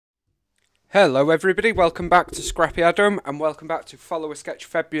Hello everybody, welcome back to Scrappy Adam and welcome back to Follow a Sketch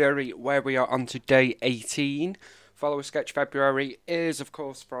February where we are on to day 18. Follow a Sketch February is of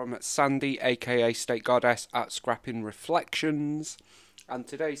course from Sandy aka State Goddess at Scrapping Reflections, and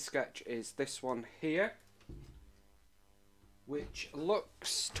today's sketch is this one here, which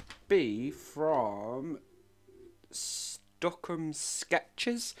looks to be from Stuckham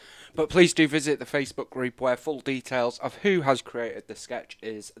Sketches, but please do visit the Facebook group where full details of who has created the sketch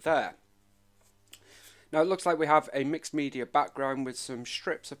is there. Now it looks like we have a mixed media background with some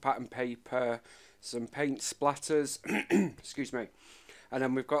strips of pattern paper, some paint splatters, excuse me, and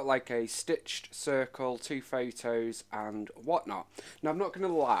then we've got like a stitched circle, two photos and whatnot. Now I'm not going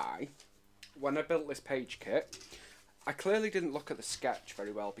to lie, when I built this page kit, I clearly didn't look at the sketch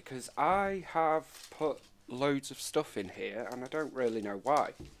very well because I have put loads of stuff in here and I don't really know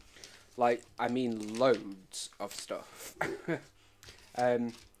why. Like, I mean loads of stuff.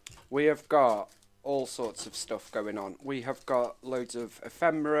 We have got all sorts of stuff going on. We have got loads of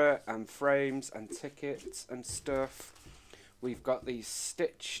ephemera and frames and tickets and stuff. We've got these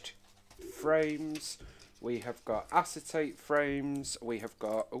stitched frames. We have got acetate frames. We have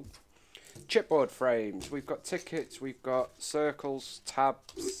got chipboard frames. We've got tickets. We've got circles,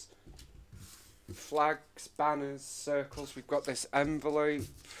 tabs, flags, banners, circles. We've got this envelope.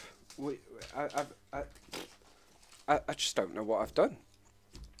 I just don't know what I've done.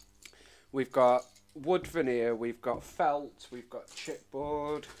 We've got wood veneer, we've got felt, we've got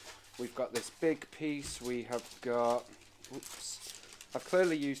chipboard, we've got this big piece, we have got, I've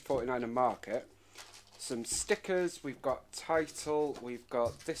clearly used 49 and market, some stickers, we've got title, we've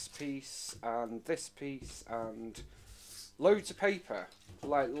got this piece and loads of paper,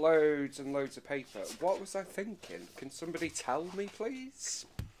 like loads and loads of paper. What was I thinking? Can somebody tell me please?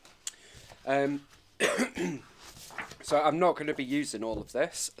 So I'm not going to be using all of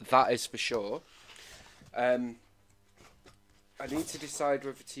this, that is for sure. I need to decide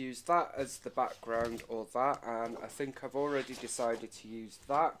whether to use that as the background or that, and I think I've already decided to use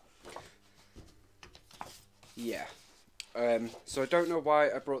that. Yeah. So I don't know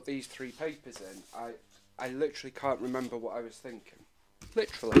why I brought these three papers in. I literally can't remember what I was thinking.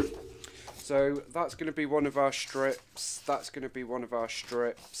 Literally. So that's going to be one of our strips, that's going to be one of our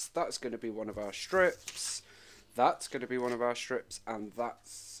strips, that's going to be one of our strips, that's going to be one of our strips, and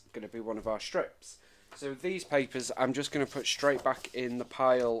that's going to be one of our strips. So these papers I'm just going to put straight back in the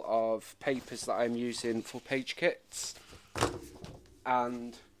pile of papers that I'm using for page kits,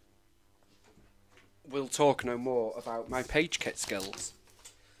 and we'll talk no more about my page kit skills.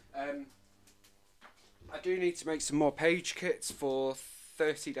 I do need to make some more page kits for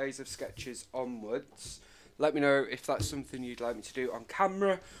 30 days of sketches onwards. Let me know if that's something you'd like me to do on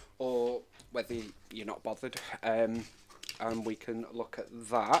camera or whether you're not bothered, and we can look at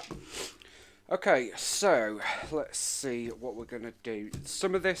that. Okay, so let's see what we're going to do.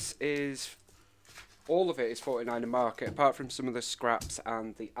 Some of this is, all of it is 49 and market, apart from some of the scraps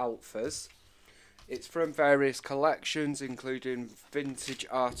and the alphas. It's from various collections, including Vintage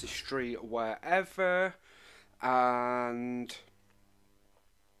Artistry Wherever, and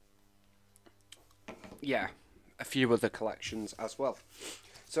yeah, a few other collections as well.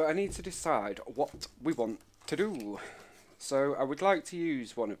 So I need to decide what we want to do. So I would like to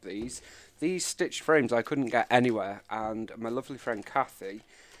use one of these. These stitched frames I couldn't get anywhere, and my lovely friend Kathy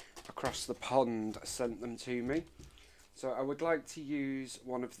across the pond sent them to me. So I would like to use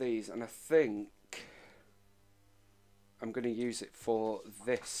one of these, and I think I'm going to use it for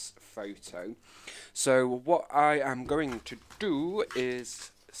this photo. So what I am going to do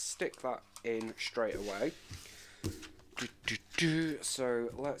is stick that in straight away. So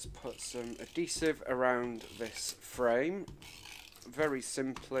let's put some adhesive around this frame, very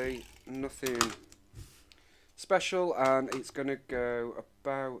simply, nothing special, and it's going to go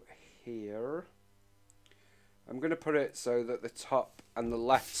about here. I'm going to put it so that the top and the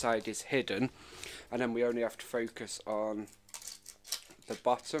left side is hidden, and then we only have to focus on the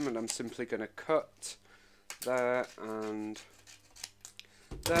bottom, and I'm simply going to cut there and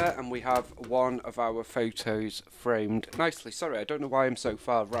there, and we have one of our photos framed nicely. Sorry, I don't know why I'm so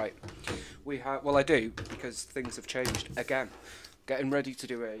far right. We have, well I do, because things have changed again. Getting ready to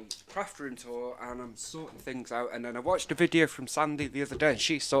do a craft room tour, and I'm sorting things out, and then I watched a video from Sandy the other day and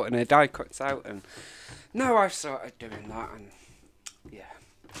she's sorting her die cuts out, and now I've started doing that, and yeah.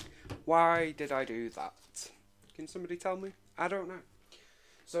 Why did I do that? Can somebody tell me? I don't know.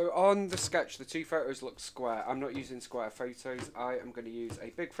 So on the sketch, the two photos look square. I'm not using square photos. I am going to use a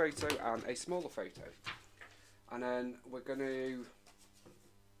big photo and a smaller photo. And then we're going to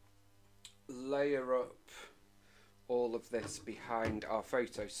layer up all of this behind our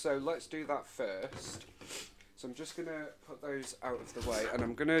photo. So let's do that first. So I'm just going to put those out of the way, and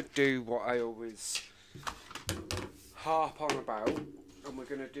I'm going to do what I always harp on about, and we're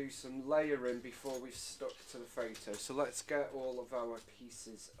going to do some layering before we've stuck to the photo. So let's get all of our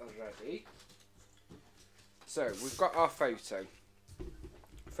pieces ready. So we've got our photos.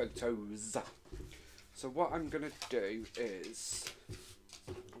 So what I'm going to do is,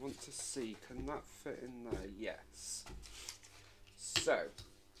 I want to see, can that fit in there? Yes. So,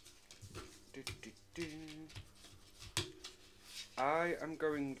 I am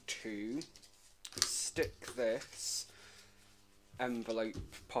going to stick this envelope,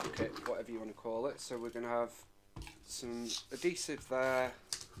 pocket, whatever you want to call it. So we're going to have some adhesive there,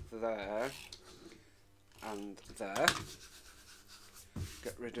 and there.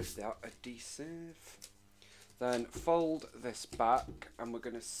 Get rid of that adhesive. Then fold this back, and we're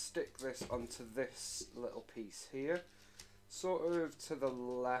going to stick this onto this little piece here, sort of to the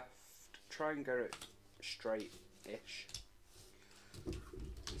left. Try and get it straight-ish.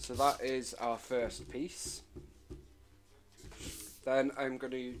 So that is our first piece. Then I'm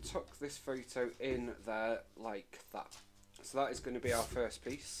going to tuck this photo in there like that. So that is going to be our first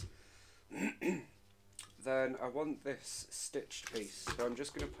piece. Then I want this stitched piece, so I'm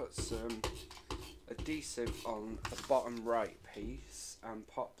just going to put some adhesive on the bottom right piece and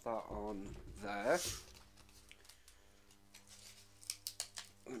pop that on there.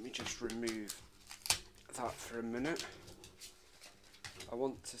 Let me just remove that for a minute. I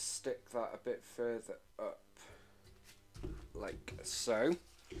want to stick that a bit further up, like so,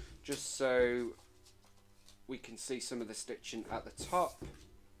 just so we can see some of the stitching at the top.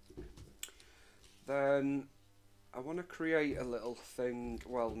 Then I want to create a little thing,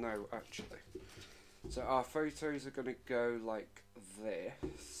 well no actually, so our photos are going to go like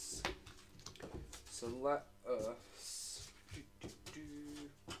this. So let us,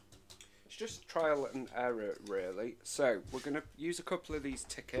 it's just trial and error really. So we're going to use a couple of these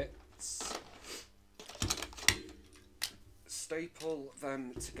tickets, staple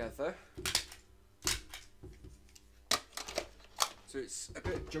them together. So it's a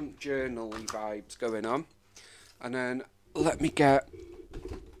bit junk journal-y vibes going on. And then let me get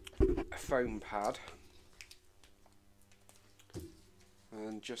a foam pad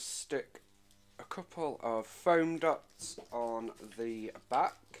and just stick a couple of foam dots on the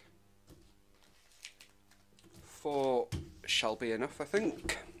back. 4 shall be enough, I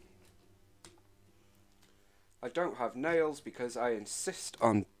think. I don't have nails because I insist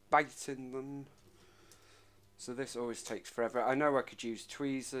on biting them. So this always takes forever. I know I could use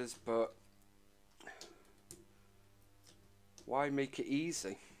tweezers, but why make it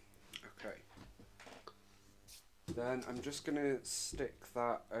easy? Okay. Then I'm just going to stick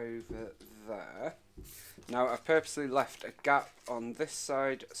that over there. Now I've purposely left a gap on this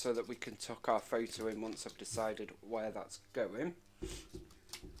side so that we can tuck our photo in once I've decided where that's going.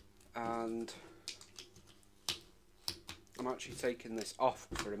 And I'm actually taking this off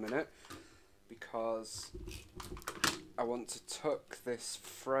for a minute because I want to tuck this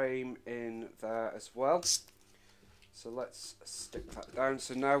frame in there as well. So let's stick that down.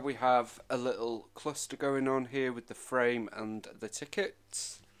 So now we have a little cluster going on here with the frame and the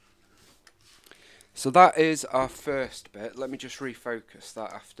tickets. So that is our first bit. Let me just refocus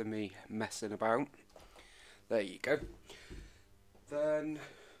that after me messing about. There you go. Then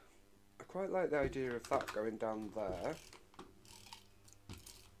I quite like the idea of that going down there.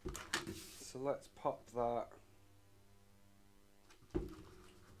 So let's pop that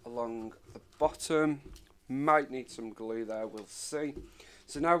along the bottom. Might need some glue there, we'll see.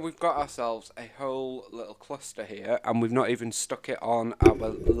 So now we've got ourselves a whole little cluster here, and we've not even stuck it on our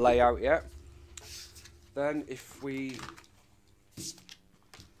layout yet. Then if we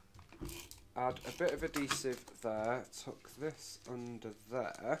add a bit of adhesive there, tuck this under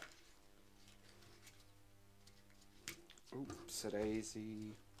there. Oops, a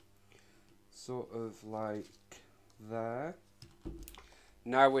daisy. Sort of like there.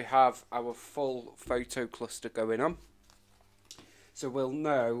 Now we have our full photo cluster going on. So we'll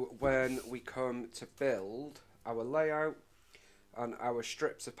know when we come to build our layout and our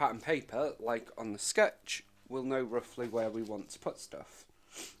strips of pattern paper, like on the sketch, we'll know roughly where we want to put stuff.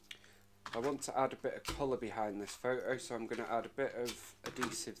 I want to add a bit of colour behind this photo, so I'm going to add a bit of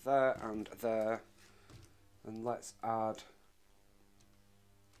adhesive there and there. And let's add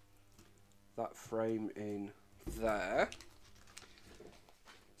that frame in there.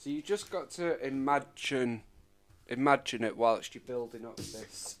 So you just got to imagine it whilst you're building up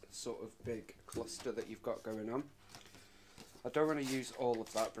this sort of big cluster that you've got going on. I don't want to use all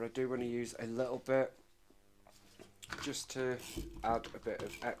of that, but I do want to use a little bit. just to add a bit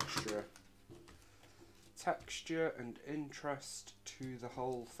of extra texture and interest to the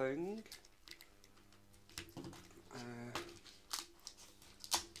whole thing.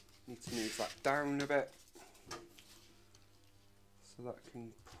 Need to move that down a bit, so that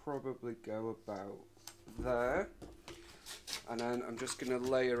can probably go about there. And then I'm just going to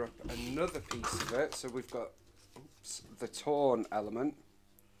layer up another piece of it. So we've got the torn element.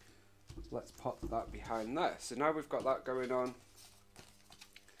 Let's pop that behind there. So now we've got that going on.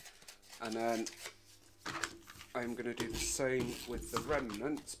 And then I'm going to do the same with the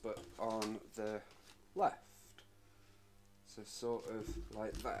remnants, but on the left. So sort of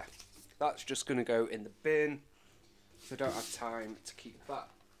like there. That's just going to go in the bin, so I don't have time to keep that.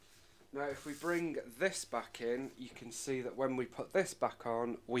 Now if we bring this back in, you can see that when we put this back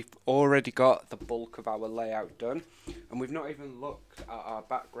on, we've already got the bulk of our layout done, and we've not even looked at our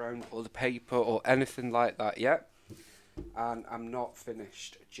background or the paper or anything like that yet, and I'm not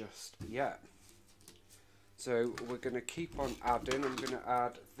finished just yet. So we're going to keep on adding. I'm going to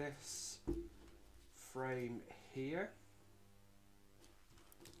add this frame here,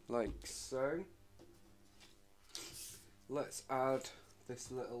 like so. Let's add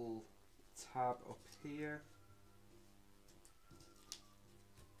this little tab up here,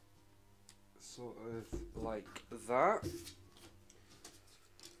 sort of like that.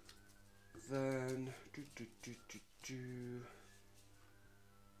 Then I'm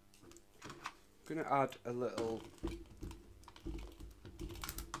going to add a little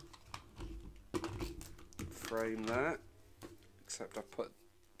frame there, except I put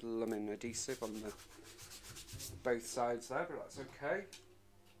blooming adhesive on the both sides there, but that's okay.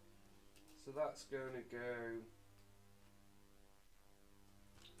 So that's going to go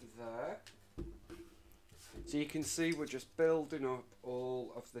there. So you can see we're just building up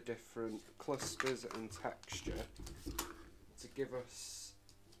all of the different clusters and texture to give us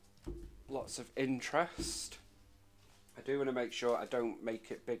lots of interest. I do want to make sure I don't make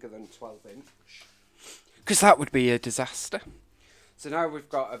it bigger than 12-inch, because that would be a disaster. So now we've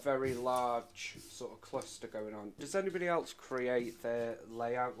got a very large sort of cluster going on. Does anybody else create their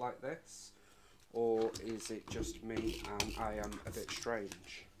layout like this? Or is it just me and I am a bit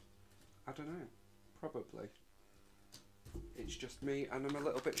strange? I don't know. Probably. It's just me and I'm a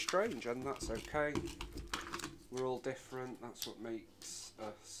little bit strange, and that's okay. We're all different. That's what makes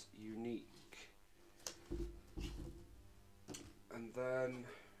us unique. And then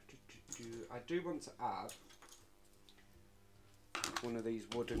I do want to add one of these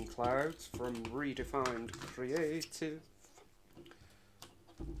wooden clouds from Redefined Creative.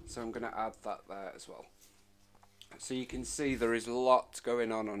 So I'm going to add that there as well. So you can see there is a lot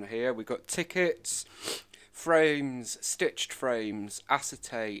going on here. We've got tickets, frames, stitched frames,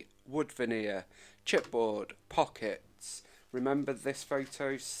 acetate, wood veneer, chipboard, pockets. Remember, this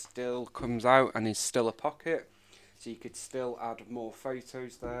photo still comes out and is still a pocket, so you could still add more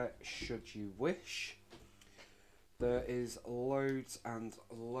photos there should you wish. There is loads and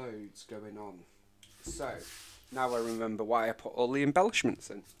loads going on. So now I remember why I put all the embellishments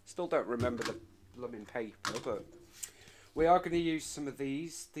in. Still don't remember the blooming paper, but we are going to use some of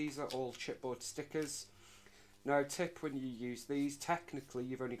these. These are all chipboard stickers. Now, tip when you use these, technically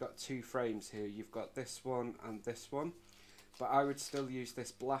you've only got two frames here. You've got this one and this one, but I would still use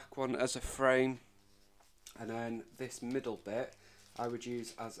this black one as a frame, and then this middle bit I would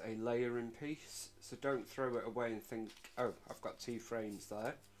use as a layering piece. So don't throw it away and think, oh, I've got two frames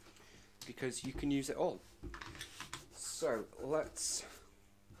there, because you can use it all. So let's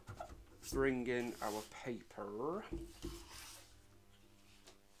bring in our paper.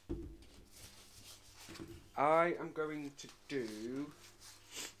 I am going to do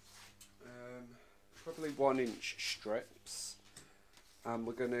probably 1-inch strips, and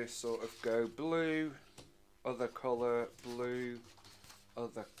we're going to sort of go blue, other colour, blue,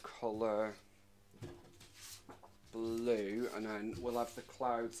 other colour, blue, and then we'll have the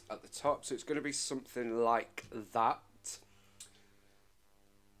clouds at the top. So it's going to be something like that.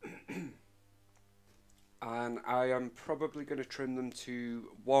 And I am probably going to trim them to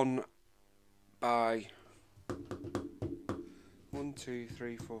 1 by 1, 2,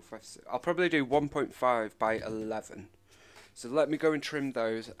 3, 4, 5, 6. I'll probably do 1.5 by 11. So let me go and trim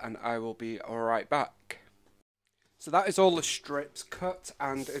those, and I will be right back. So that is all the strips cut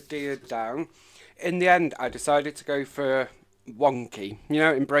and adhered down. In the end, I decided to go for wonky, you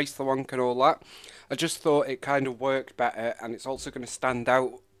know, embrace the wonk and all that. I just thought it kind of worked better, and it's also going to stand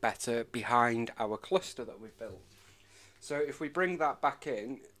out better behind our cluster that we've built. So if we bring that back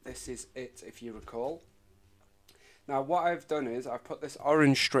in, this is it, if you recall. Now what I've done is I've put this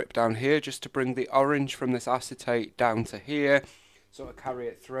orange strip down here just to bring the orange from this acetate down to here, sort of carry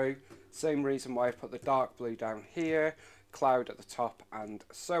it through. Same reason why I've put the dark blue down here, cloud at the top, and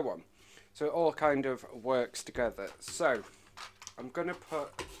so on. So it all kind of works together. So I'm going to put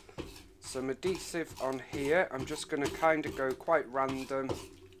some adhesive on here. I'm just going to kind of go quite random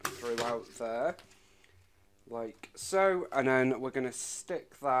throughout there, like so, and then we're going to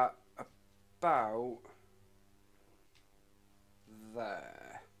stick that about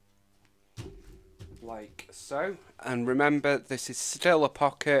there, like so. And remember, this is still a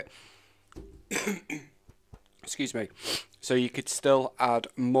pocket. Excuse me. So you could still add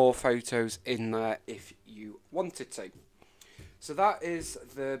more photos in there if you wanted to. So that is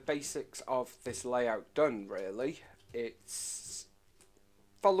the basics of this layout done, really. It's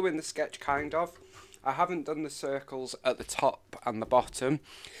following the sketch, kind of. I haven't done the circles at the top and the bottom,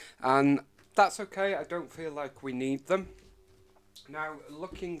 and that's okay. I don't feel like we need them. Now,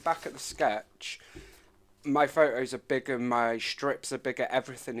 looking back at the sketch, my photos are bigger, my strips are bigger,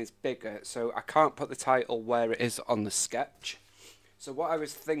 everything is bigger, so I can't put the title where it is on the sketch. So what I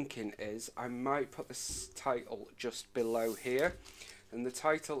was thinking is I might put this title just below here, and the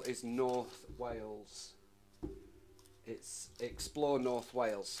title is North Wales. It's Explore North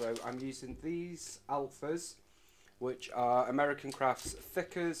Wales. So I'm using these alphas, which are American Crafts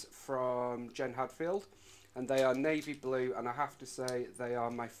Thickers from Jen Hadfield, and they are navy blue, and I have to say they are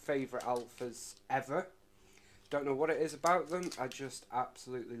my favourite alphas ever. Don't know what it is about them, I just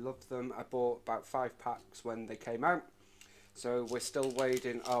absolutely love them. I bought about 5 packs when they came out, so we're still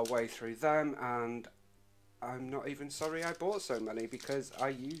wading our way through them, and I'm not even sorry I bought so many because I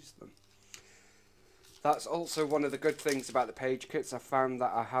use them. That's also one of the good things about the page kits. I found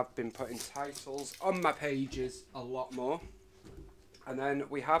that I have been putting titles on my pages a lot more. And then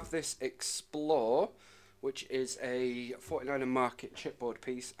we have this Explore, which is a 49er Market chipboard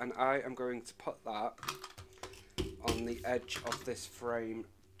piece, and I am going to put that on the edge of this frame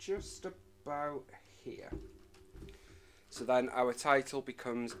just about here. So then our title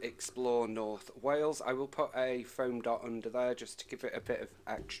becomes Explore North Wales. I will put a foam dot under there just to give it a bit of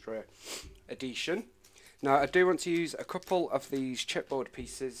extra adhesion. Now I do want to use a couple of these chipboard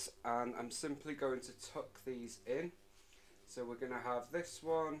pieces, and I'm simply going to tuck these in. So we're going to have this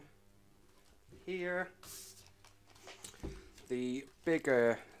one here, the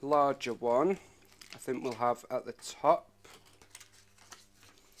bigger, larger one I think we'll have at the top.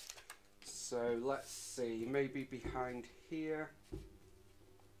 So let's see, maybe behind here.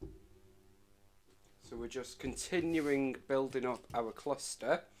 So we're just continuing building up our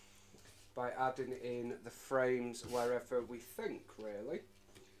cluster by adding in the frames wherever we think, really.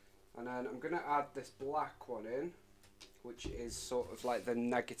 And then I'm going to add this black one in, which is sort of like the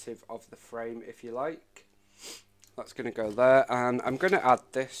negative of the frame, if you like. That's going to go there, and I'm going to add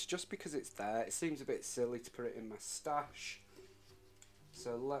this just because it's there. It seems a bit silly to put it in my stash,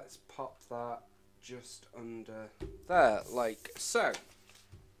 so let's pop that just under there, like so.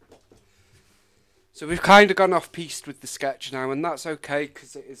 So we've kind of gone off piste with the sketch now, and that's okay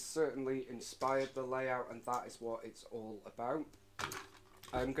because it has certainly inspired the layout, and that is what it's all about.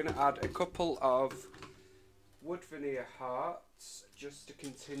 I'm going to add a couple of wood veneer hearts just to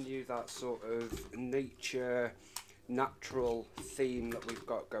continue that sort of nature, natural theme that we've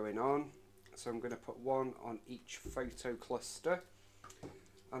got going on. So I'm going to put one on each photo cluster,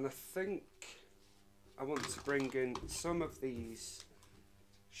 and I think I want to bring in some of these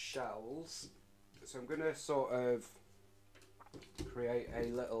shells. So I'm going to sort of create a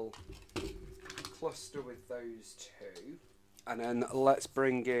little cluster with those two. And then let's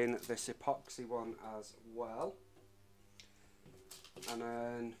bring in this epoxy one as well. And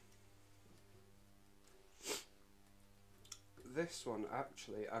then this one,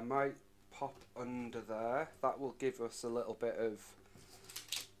 actually, I might pop under there. That will give us a little bit of...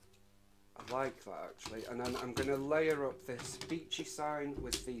 I like that, actually. And then I'm going to layer up this beachy sign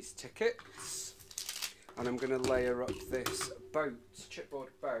with these tickets. And I'm going to layer up this boat, chipboard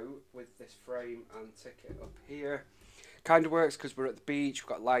boat, with this frame and ticket up here. Kind of works because we're at the beach, we've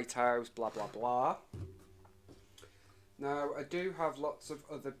got lighthouse, blah blah blah. Now I do have lots of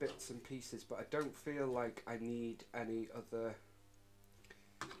other bits and pieces, but I don't feel like I need any other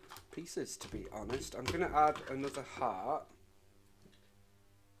pieces, to be honest. I'm going to add another heart.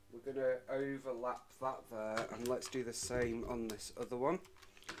 We're going to overlap that there, and let's do the same on this other one.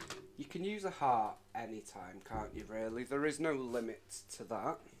 You can use a heart anytime, can't you, really? There is no limit to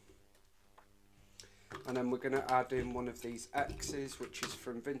that. And then we're going to add in one of these X's, which is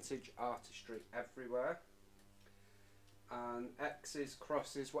from Vintage Artistry Everywhere. And X's,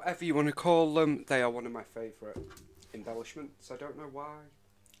 crosses, whatever you want to call them, they are one of my favourite. embellishments. I don't know why,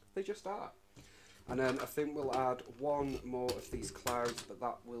 they just are. And then I think we'll add one more of these clouds, but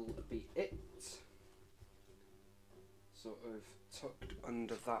that will be it. Sort of tucked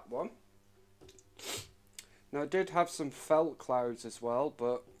under that one. Now I did have some felt clouds as well,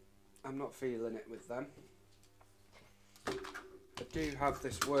 but I'm not feeling it with them. I do have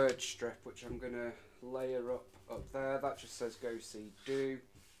this word strip which I'm going to layer up there. That just says go see do.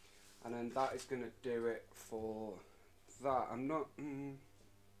 And then that is going to do it for that. I'm not...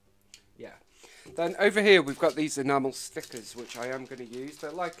 yeah. Then over here we've got these enamel stickers which I am going to use. They're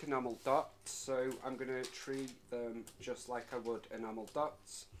like enamel dots, so I'm going to treat them just like I would enamel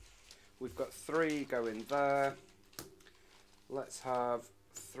dots. We've got 3 going there. Let's have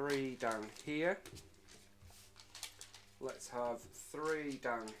 3 down here. Let's have 3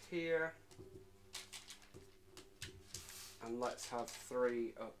 down here. And let's have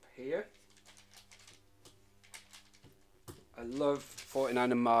 3 up here. I love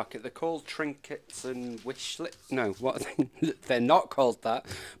 49 and Market. They're called trinkets and wishlets. No, what are they? They're not called that.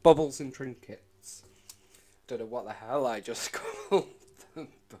 Bubbles and trinkets. Don't know what the hell I just called them.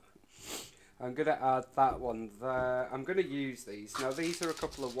 But I'm going to add that one there. I'm going to use these. Now these are a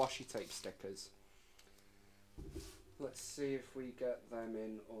couple of washi tape stickers. Let's see if we get them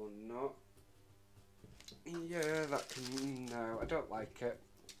in or not. Yeah, that can... no, I don't like it.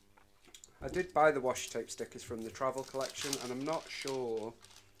 I did buy the washi tape stickers from the travel collection, and I'm not sure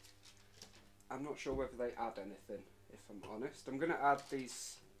whether they add anything, if I'm honest. I'm going to add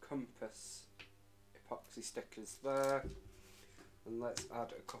these compass epoxy stickers there, and let's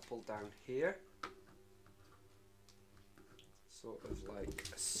add a couple down here, sort of like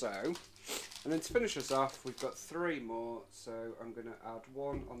so. And then to finish us off, we've got 3 more, so I'm going to add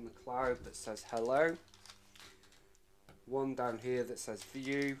one on the cloud that says hello, one down here that says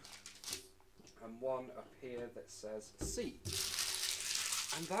view, and one up here that says see.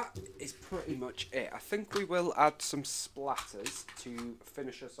 And that is pretty much it. I think we will add some splatters to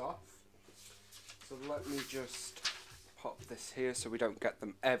finish us off. So let me just pop this here so we don't get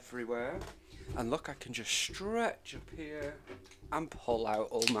them everywhere. And look, I can just stretch up here and pull out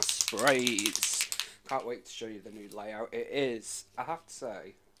all my sprays. Can't wait to show you the new layout. It is, I have to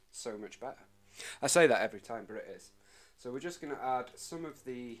say, so much better. I say that every time, but it is. So we're just going to add some of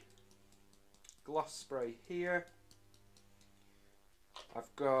the gloss spray here.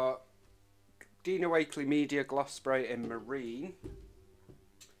 I've got Dina Wakley Media gloss spray in marine,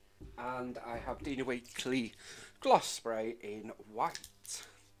 and I have Dina Wakley gloss spray in white,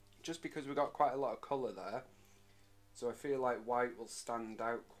 just because we've got quite a lot of colour there, so I feel like white will stand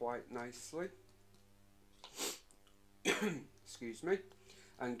out quite nicely. Excuse me.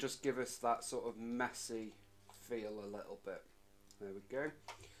 And just give us that sort of messy feel a little bit. There we go.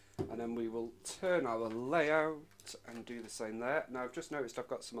 And then we will turn our layout and do the same there. Now I've just noticed I've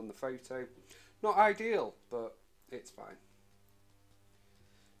got some on the photo. Not ideal, but it's fine.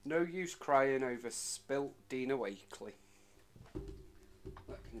 No use crying over spilt Dina Wakley.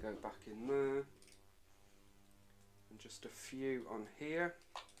 That can go back in there. And just a few on here.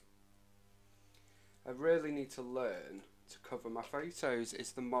 I really need to learn to cover my photos,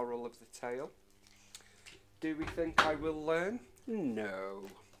 is the moral of the tale. Do we think I will learn? No.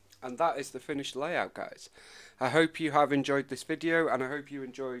 And that is the finished layout, guys. I hope you have enjoyed this video, and I hope you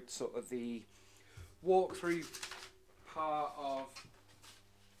enjoyed sort of the walkthrough part of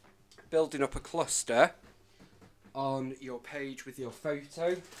building up a cluster on your page with your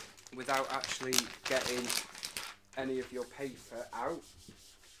photo without actually getting any of your paper out.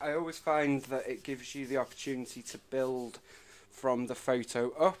 I always find that it gives you the opportunity to build from the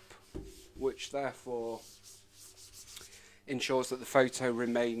photo up, which therefore ensures that the photo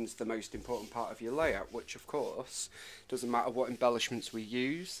remains the most important part of your layout, which of course doesn't matter what embellishments we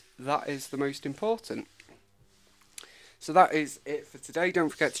use, that is the most important. So that is it for today. Don't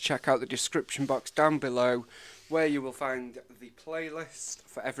forget to check out the description box down below, where you will find the playlist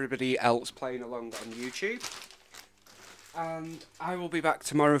for everybody else playing along on YouTube. And I will be back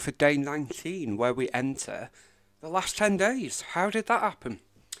tomorrow for day 19, where we enter the last 10 days. How did that happen?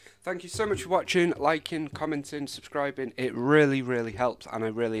 Thank you so much for watching, liking, commenting, subscribing. It really, really helps, and I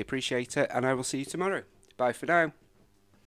really appreciate it. And I will see you tomorrow. Bye for now.